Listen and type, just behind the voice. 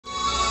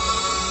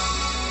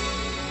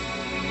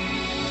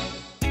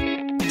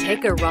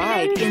Take a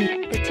ride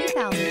in the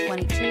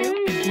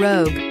 2022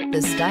 Rogue.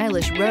 The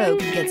stylish Rogue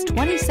gets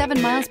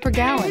 27 miles per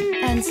gallon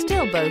and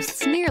still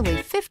boasts nearly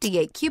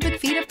 58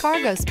 cubic feet of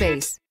cargo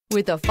space.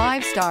 With a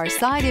 5-star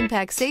side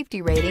impact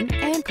safety rating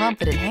and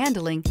confident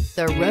handling,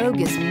 the Rogue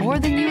is more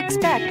than you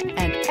expect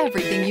and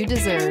everything you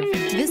deserve.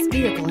 This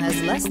vehicle has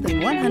less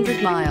than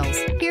 100 miles.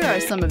 Here are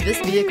some of this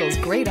vehicle's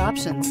great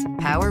options: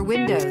 power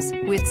windows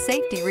with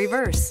safety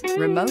reverse,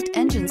 remote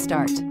engine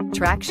start,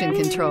 traction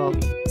control,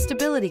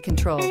 stability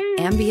control,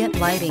 ambient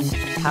lighting,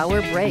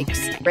 power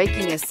brakes,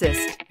 braking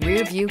assist,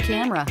 rear view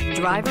camera,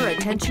 driver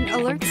attention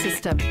alert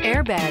system,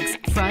 airbags,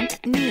 front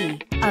knee.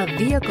 A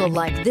vehicle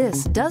like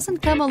this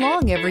doesn't come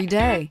along every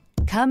day.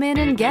 Come in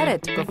and get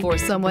it before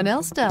someone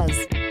else does.